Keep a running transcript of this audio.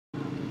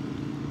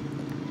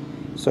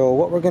So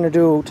what we're going to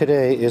do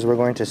today is we're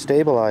going to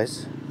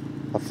stabilize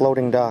a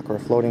floating dock or a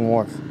floating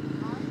wharf.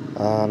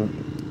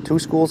 Two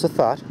schools of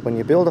thought. When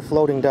you build a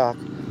floating dock,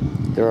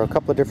 there are a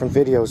couple of different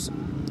videos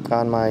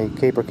on my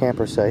Caper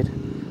Camper site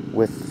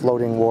with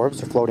floating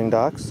wharves or floating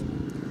docks.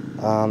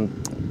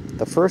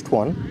 The first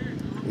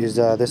one is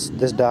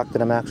this dock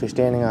that I'm actually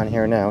standing on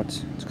here now.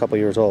 It's a couple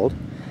years old,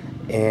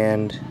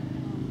 and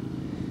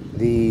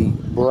the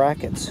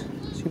brackets.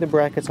 See the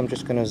brackets? I'm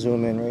just going to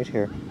zoom in right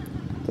here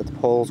that the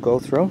poles go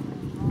through.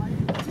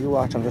 If you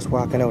watch, I'm just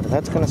walking out, and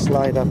that's going to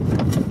slide up.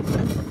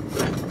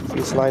 See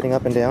it sliding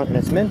up and down, and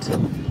it's meant to.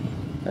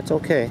 That's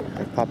okay.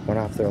 I popped one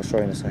off there. I'll show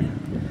you in a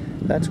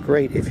second. That's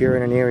great if you're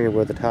in an area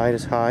where the tide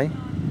is high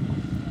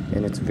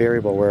and it's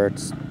variable, where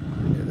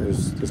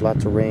there's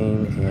lots of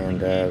rain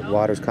and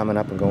water's coming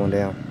up and going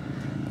down.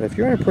 But if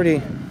you're in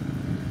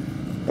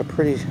a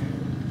pretty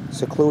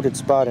secluded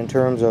spot in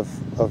terms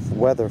of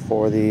weather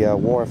for the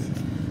wharf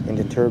and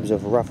in terms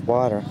of rough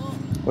water,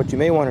 what you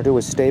may want to do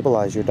is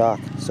stabilize your dock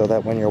so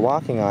that when you're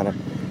walking on it,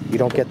 you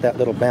don't get that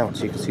little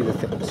bounce. You can see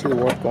the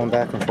wharf going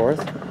back and forth.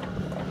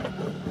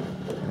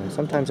 And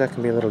sometimes that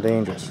can be a little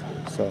dangerous.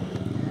 So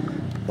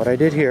what I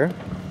did here,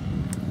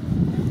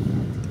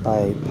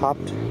 I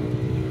popped.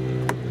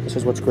 This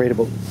is what's great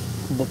about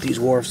these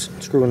wharfs,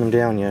 screwing them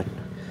down. You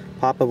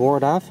pop a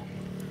board off,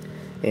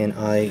 and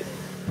I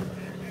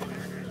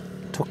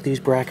took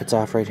these brackets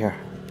off right here,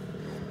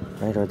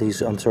 right? Or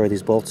these, I'm sorry,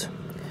 these bolts.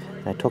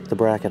 And I took the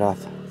bracket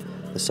off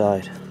the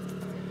side,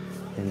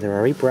 and there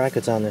are 8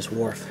 brackets on this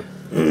wharf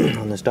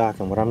on this dock.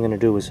 And what I'm going to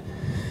do is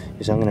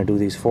I'm going to do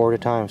these 4 at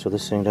a time so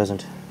this thing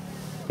doesn't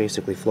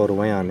basically float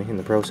away on me in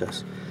the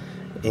process.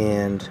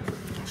 And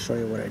I'll show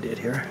you what I did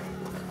here.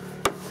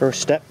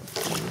 First step,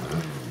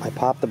 I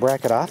popped the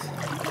bracket off,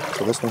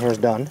 so this one here is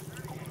done.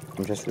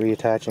 I'm just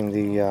reattaching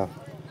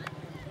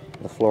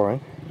the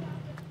flooring.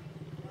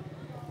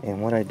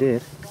 And what I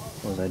did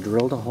was I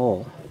drilled a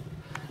hole.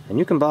 And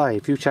you can buy,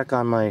 if you check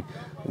on my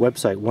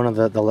website, one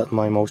of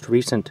my most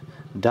recent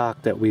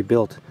dock that we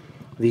built,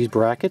 these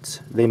brackets,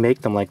 they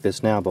make them like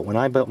this now. But when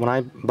I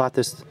bought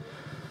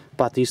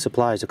these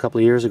supplies a couple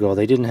of years ago,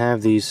 they didn't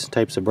have these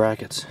types of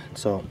brackets.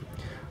 So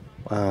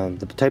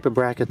the type of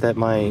bracket that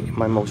my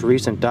most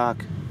recent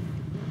dock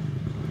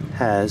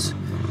has,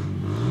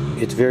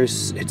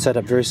 it's set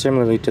up very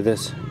similarly to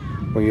this,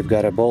 where you've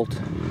got a bolt,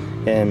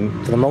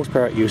 and for the most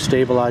part you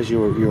stabilize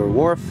your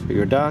wharf,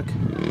 your dock,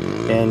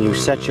 and you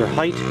set your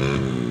height,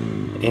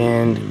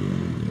 and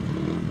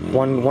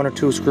one or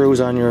two screws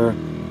on your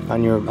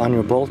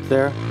bolt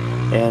there,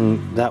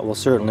 and that will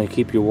certainly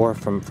keep your wharf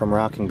from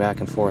rocking back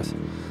and forth.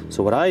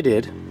 So what I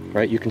did,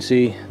 right, you can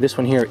see this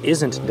one here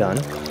isn't done,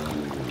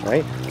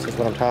 right? This is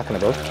what I'm talking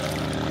about.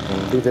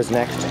 And we'll do this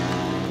next.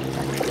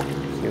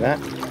 See that?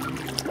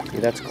 See,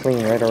 that's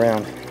clean right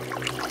around.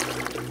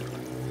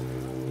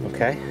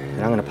 Okay,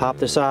 and I'm going to pop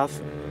this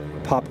off.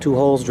 Pop 2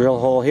 holes, drill a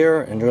hole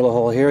here and drill a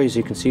hole here, as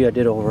you can see I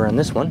did over on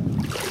this one.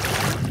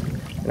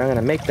 And I'm going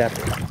to make that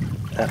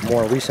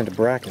more recent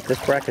bracket.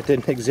 This bracket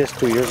didn't exist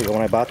 2 years ago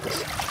when I bought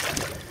this.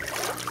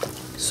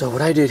 So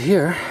what I did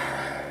here,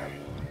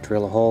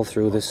 drill a hole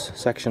through this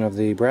section of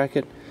the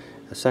bracket,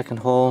 a second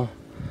hole,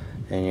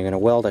 and you're going to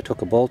weld. I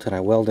took a bolt and I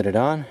welded it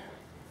on,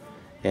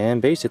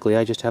 and basically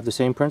I just have the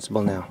same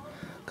principle now.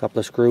 A couple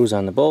of screws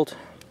on the bolt,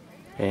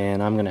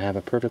 and I'm going to have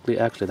it perfectly,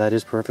 actually that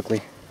is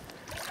perfectly.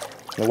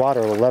 The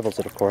water levels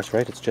it, of course,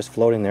 right? It's just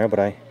floating there, but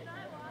I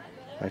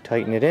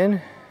tighten it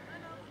in,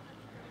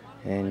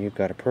 and you've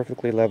got a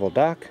perfectly level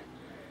dock,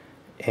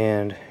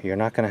 and you're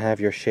not going to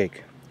have your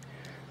shake.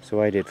 So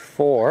I did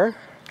 4,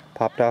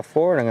 popped off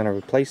 4, and I'm going to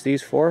replace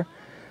these 4.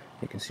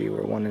 You can see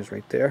where one is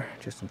right there,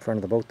 just in front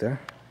of the boat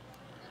there.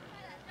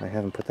 I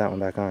haven't put that one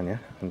back on yet.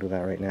 I can do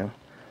that right now.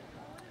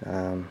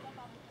 And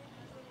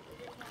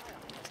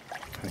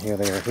here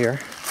they are here.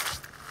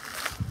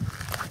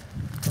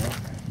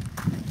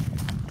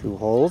 2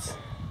 holes,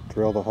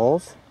 drill the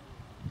holes,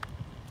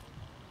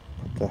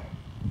 put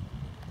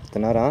the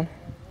nut on,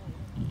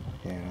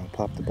 and I'll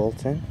pop the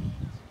bolts in,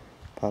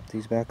 pop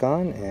these back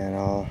on, and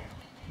I'll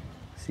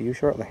see you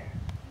shortly.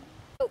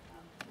 Oh.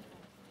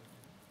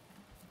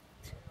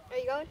 Are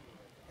you going?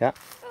 Yeah.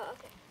 Oh,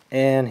 okay.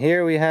 And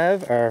here we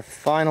have our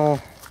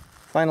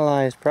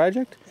finalized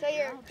project. So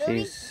you're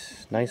filming?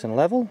 She's nice and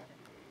level.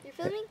 You're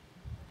filming?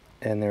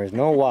 And there is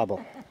no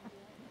wobble.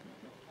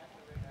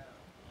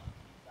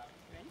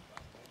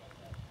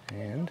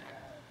 And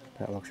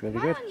that looks really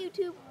good. On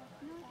YouTube.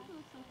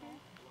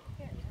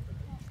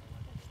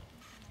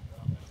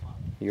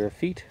 Your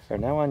feet are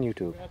now on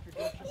YouTube.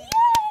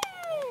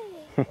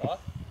 Yay!